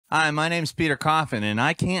Hi, my name's Peter Coffin, and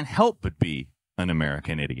I can't help but be an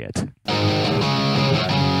American idiot.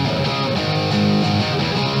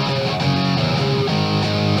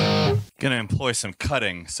 Gonna employ some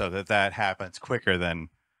cutting so that happens quicker than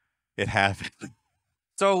it happened.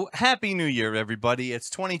 So, Happy New Year, everybody. It's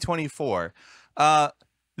 2024. I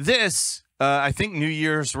think New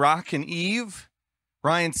Year's Rockin' Eve,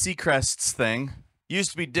 Ryan Seacrest's thing,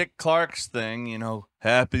 used to be Dick Clark's thing, you know,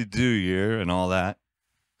 Happy New Year and all that.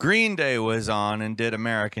 Green Day was on and did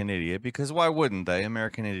American Idiot, because why wouldn't they?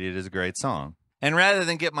 American Idiot is a great song. And rather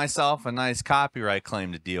than get myself a nice copyright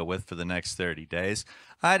claim to deal with for the next 30 days,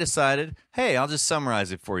 I decided, hey, I'll just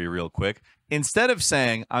summarize it for you real quick. Instead of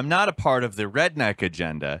saying, I'm not a part of the redneck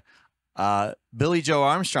agenda, Billy Joe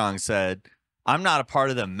Armstrong said, I'm not a part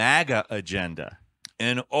of the Maga Agenda.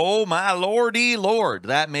 And oh my lordy lord,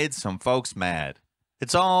 that made some folks mad.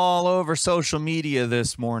 It's all over social media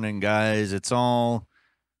this morning, guys. It's all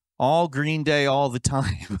Green Day all the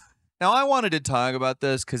time. Now, I wanted to talk about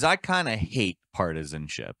this because I kind of hate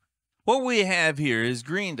partisanship. What we have here is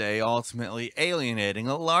Green Day ultimately alienating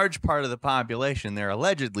a large part of the population they're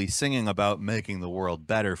allegedly singing about making the world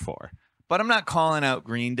better for. But I'm not calling out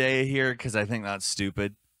Green Day here because I think that's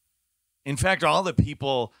stupid. In fact, all the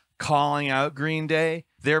people calling out Green Day,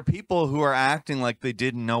 they're people who are acting like they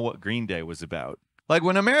didn't know what Green Day was about. Like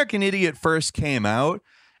when American Idiot first came out,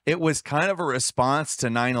 it was kind of a response to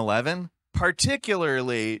 9/11,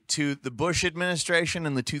 particularly to the Bush administration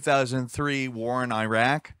and the 2003 war in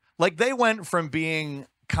Iraq. Like they went from being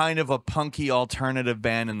kind of a punky alternative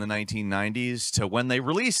band in the 1990s to when they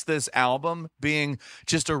released this album being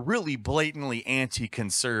just a really blatantly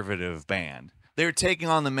anti-conservative band. They were taking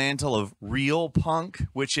on the mantle of real punk,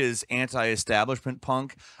 which is anti-establishment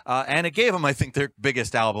punk. And it gave them, I think, their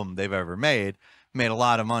biggest album they've ever made. Made a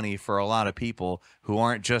lot of money for a lot of people who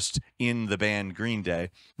aren't just in the band Green Day.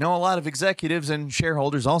 Now, a lot of executives and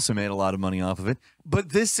shareholders also made a lot of money off of it. But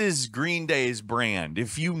this is Green Day's brand.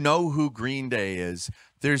 If you know who Green Day is,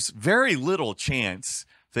 there's very little chance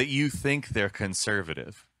that you think they're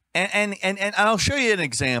conservative. And I'll show you an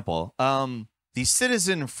example. The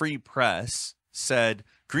Citizen Free Press said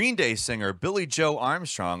Green Day singer Billy Joe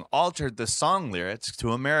Armstrong altered the song lyrics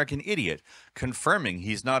to American Idiot, confirming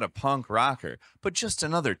he's not a punk rocker, but just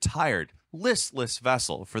another tired, listless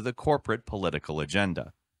vessel for the corporate political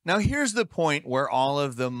agenda. Now, here's the point where all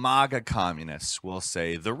of the MAGA communists will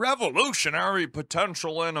say the revolutionary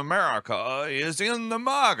potential in America is in the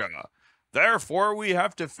MAGA. Therefore, we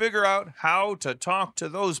have to figure out how to talk to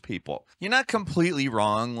those people. You're not completely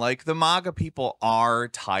wrong. Like, the MAGA people are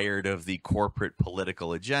tired of the corporate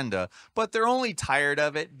political agenda, but they're only tired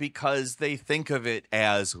of it because they think of it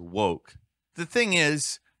as woke. The thing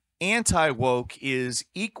is, anti-woke is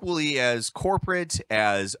equally as corporate,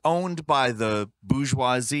 as owned by the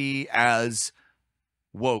bourgeoisie as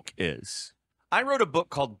woke is. I wrote a book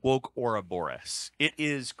called Woke Ouroboros. It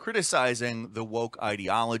is criticizing the woke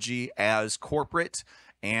ideology as corporate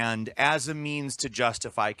and as a means to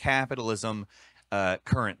justify capitalism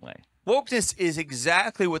currently. Wokeness is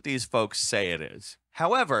exactly what these folks say it is.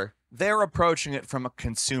 However, they're approaching it from a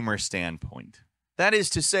consumer standpoint. That is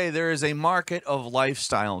to say, there is a market of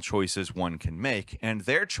lifestyle choices one can make, and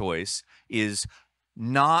their choice is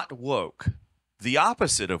not woke, the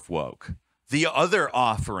opposite of woke, the other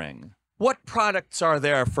offering. What products are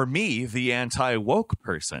there for me, the anti-woke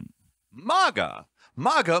person? MAGA.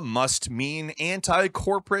 MAGA must mean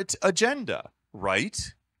anti-corporate agenda,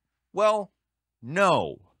 right? Well,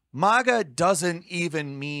 no. MAGA doesn't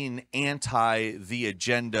even mean anti the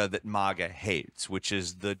agenda that MAGA hates, which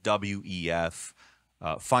is the WEF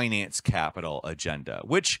finance capital agenda,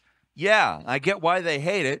 which, yeah, I get why they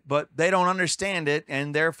hate it, but they don't understand it,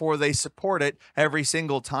 and therefore they support it every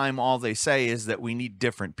single time all they say is that we need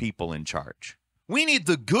different people in charge. We need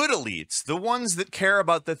the good elites, the ones that care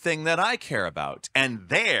about the thing that I care about, and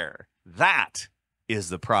that is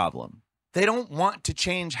the problem. They don't want to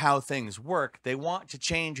change how things work. They want to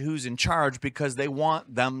change who's in charge because they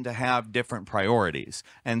want them to have different priorities,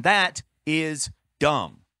 and that is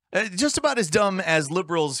dumb. Just about as dumb as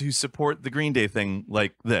liberals who support the Green Day thing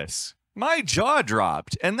like this. My jaw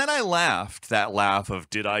dropped, and then I laughed, that laugh of,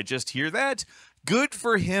 did I just hear that? Good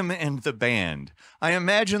for him and the band. I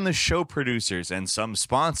imagine the show producers and some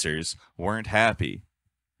sponsors weren't happy.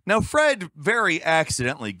 Now, Fred very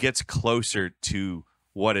accidentally gets closer to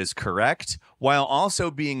what is correct, while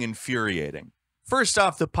also being infuriating. First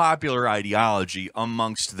off, the popular ideology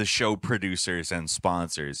amongst the show producers and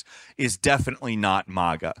sponsors is definitely not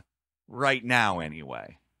MAGA. Right now,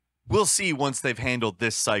 anyway. We'll see once they've handled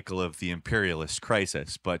this cycle of the imperialist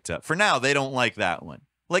crisis, but for now, they don't like that one.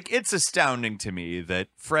 Like, it's astounding to me that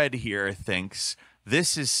Fred here thinks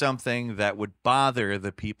this is something that would bother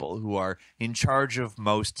the people who are in charge of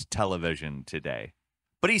most television today.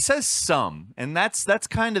 But he says some, and that's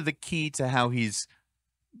kind of the key to how he's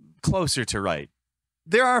closer to right.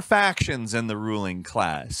 There are factions in the ruling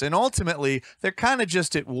class, and ultimately, they're kind of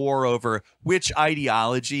just at war over which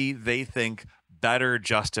ideology they think better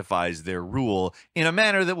justifies their rule in a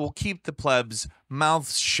manner that will keep the plebs'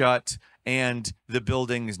 mouths shut and the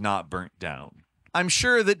buildings not burnt down. I'm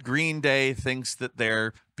sure that Green Day thinks that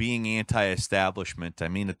they're being anti-establishment. I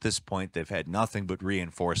mean, at this point, they've had nothing but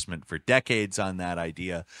reinforcement for decades on that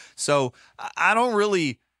idea. So I don't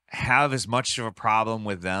really have as much of a problem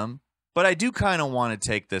with them, but I do kind of want to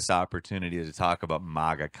take this opportunity to talk about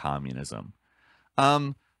MAGA communism.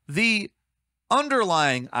 The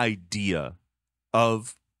underlying idea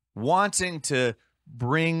of wanting to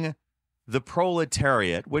bring the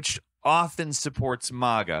proletariat, which often supports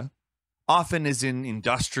MAGA, often is in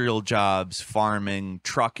industrial jobs, farming,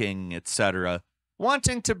 trucking, etc.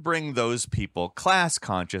 Wanting to bring those people class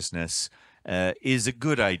consciousness is a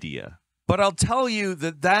good idea. But I'll tell you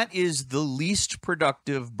that that is the least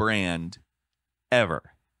productive brand ever.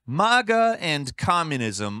 MAGA and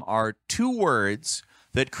communism are two words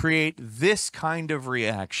that create this kind of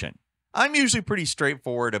reaction. I'm usually pretty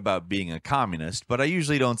straightforward about being a communist, but I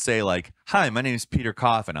usually don't say like, hi, my name is Peter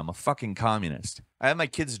Coffin. I'm a fucking communist. I have my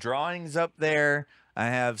kids' drawings up there. I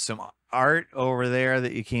have some art over there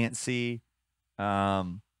that you can't see. I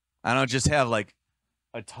don't just have like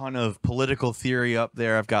a ton of political theory up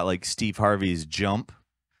there. I've got like Steve Harvey's Jump.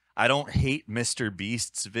 I don't hate Mr.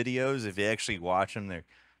 Beast's videos. If you actually watch them,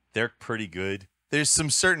 they're pretty good. There's some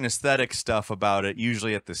certain aesthetic stuff about it,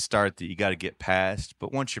 usually at the start, that you got to get past.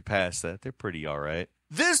 But once you're past that, they're pretty all right.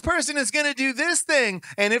 This person is going to do this thing,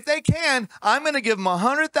 and if they can, I'm going to give them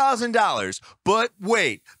 $100,000. But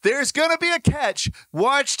wait, there's going to be a catch.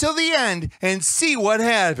 Watch till the end and see what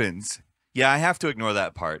happens. Yeah, I have to ignore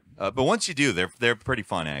that part. But once you do, they're pretty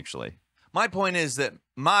fun, actually. My point is that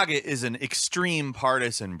MAGA is an extreme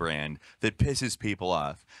partisan brand that pisses people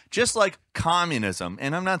off. Just like communism,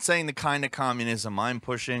 and I'm not saying the kind of communism I'm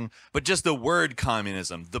pushing, but just the word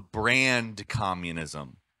communism, the brand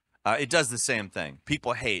communism. It does the same thing.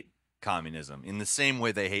 People hate communism in the same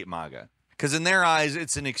way they hate MAGA. Because in their eyes,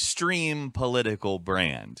 it's an extreme political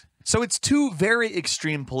brand. So it's two very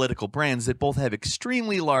extreme political brands that both have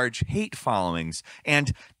extremely large hate followings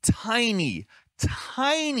and tiny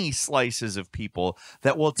slices of people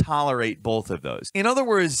that will tolerate both of those. In other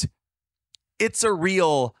words, it's a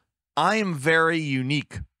real, I'm very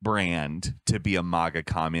unique brand to be a MAGA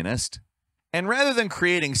communist. And rather than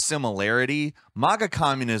creating similarity, MAGA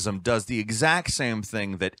communism does the exact same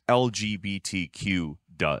thing that LGBTQ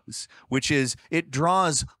does, which is it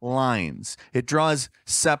draws lines, it draws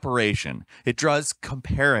separation, it draws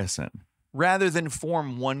comparison. Rather than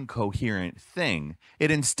form one coherent thing, it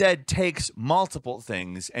instead takes multiple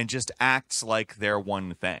things and just acts like they're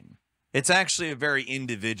one thing. It's actually a very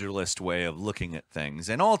individualist way of looking at things,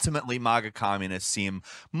 and ultimately MAGA communists seem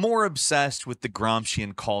more obsessed with the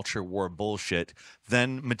Gramscian culture war bullshit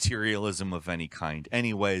than materialism of any kind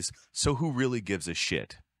anyways, so who really gives a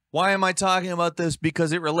shit? Why am I talking about this?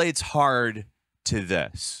 Because it relates hard to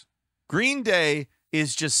this. Green Day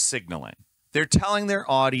is just signaling. They're telling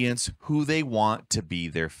their audience who they want to be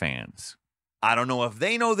their fans. I don't know if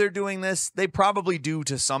they know they're doing this. They probably do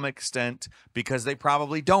to some extent because they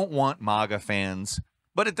probably don't want MAGA fans.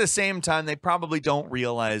 But at the same time, they probably don't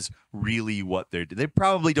realize really what they're doing. They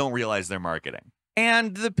probably don't realize their marketing.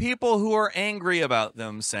 And the people who are angry about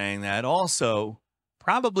them saying that also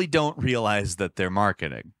probably don't realize that they're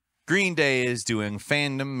marketing. Green Day is doing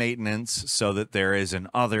fandom maintenance so that there is an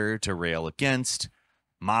other to rail against.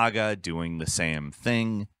 MAGA doing the same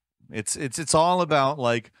thing. It's all about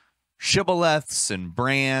like shibboleths and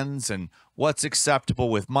brands and what's acceptable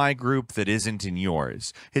with my group that isn't in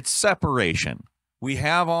yours. It's separation. We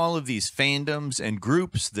have all of these fandoms and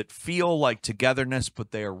groups that feel like togetherness,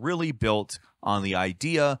 but they are really built on the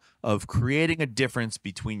idea of creating a difference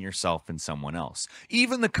between yourself and someone else.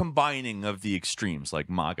 Even the combining of the extremes like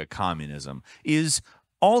MAGA communism is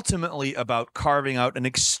ultimately about carving out an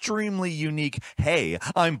extremely unique, hey,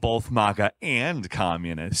 I'm both MAGA and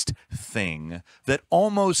communist thing that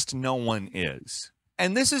almost no one is.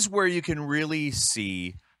 And this is where you can really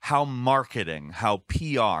see how marketing, how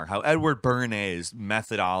PR, how Edward Bernays'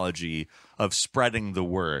 methodology of spreading the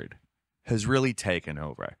word has really taken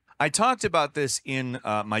over. I talked about this in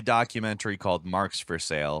my documentary called Marks for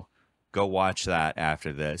Sale. Go watch that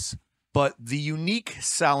after this. But the unique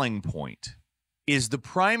selling point is the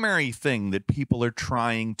primary thing that people are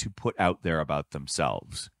trying to put out there about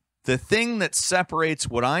themselves. The thing that separates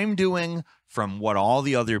what I'm doing from what all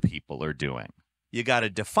the other people are doing. You got to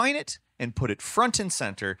define it and put it front and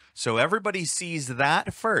center so everybody sees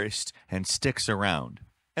that first and sticks around.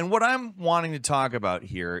 And what I'm wanting to talk about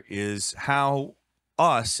here is how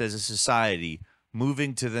us as a society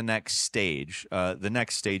moving to the next stage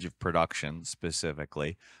of production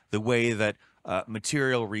specifically, the way that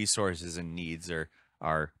material resources and needs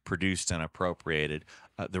are produced and appropriated,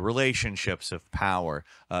 the relationships of power.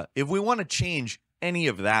 If we want to change any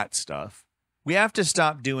of that stuff, we have to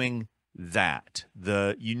stop doing that,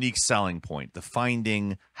 the unique selling point, the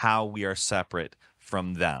finding how we are separate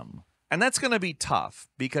from them. And that's going to be tough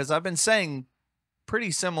because I've been saying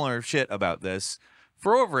pretty similar shit about this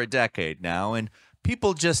for over a decade now, and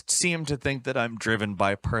people just seem to think that I'm driven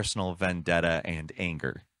by personal vendetta and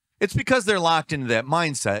anger. It's because they're locked into that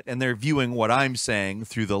mindset and they're viewing what I'm saying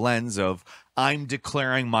through the lens of I'm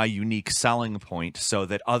declaring my unique selling point so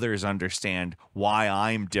that others understand why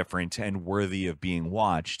I'm different and worthy of being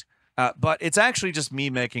watched. But it's actually just me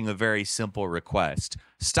making a very simple request.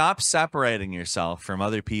 Stop separating yourself from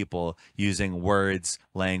other people using words,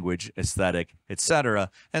 language, aesthetic, etc.,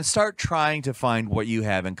 and start trying to find what you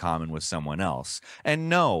have in common with someone else. And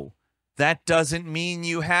no, that doesn't mean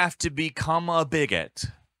you have to become a bigot.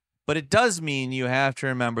 But it does mean you have to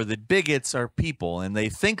remember that bigots are people and they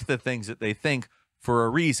think the things that they think for a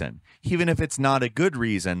reason. Even if it's not a good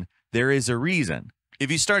reason, there is a reason. If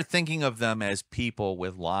you start thinking of them as people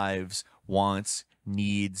with lives, wants,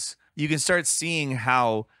 needs, you can start seeing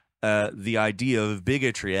how the idea of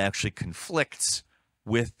bigotry actually conflicts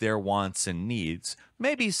with their wants and needs.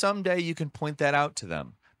 Maybe someday you can point that out to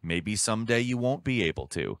them. Maybe someday you won't be able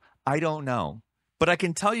to. I don't know. But I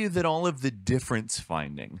can tell you that all of the difference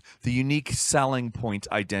finding, the unique selling point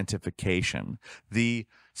identification, the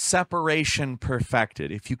separation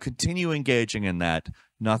perfected, if you continue engaging in that,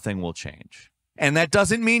 nothing will change. And that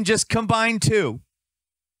doesn't mean just combine two,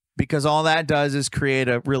 because all that does is create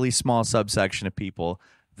a really small subsection of people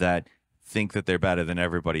that think that they're better than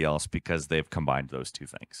everybody else because they've combined those two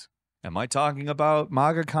things. Am I talking about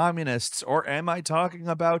MAGA communists or am I talking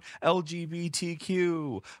about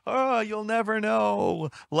LGBTQ? Oh, you'll never know.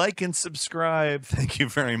 Like and subscribe. Thank you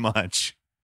very much.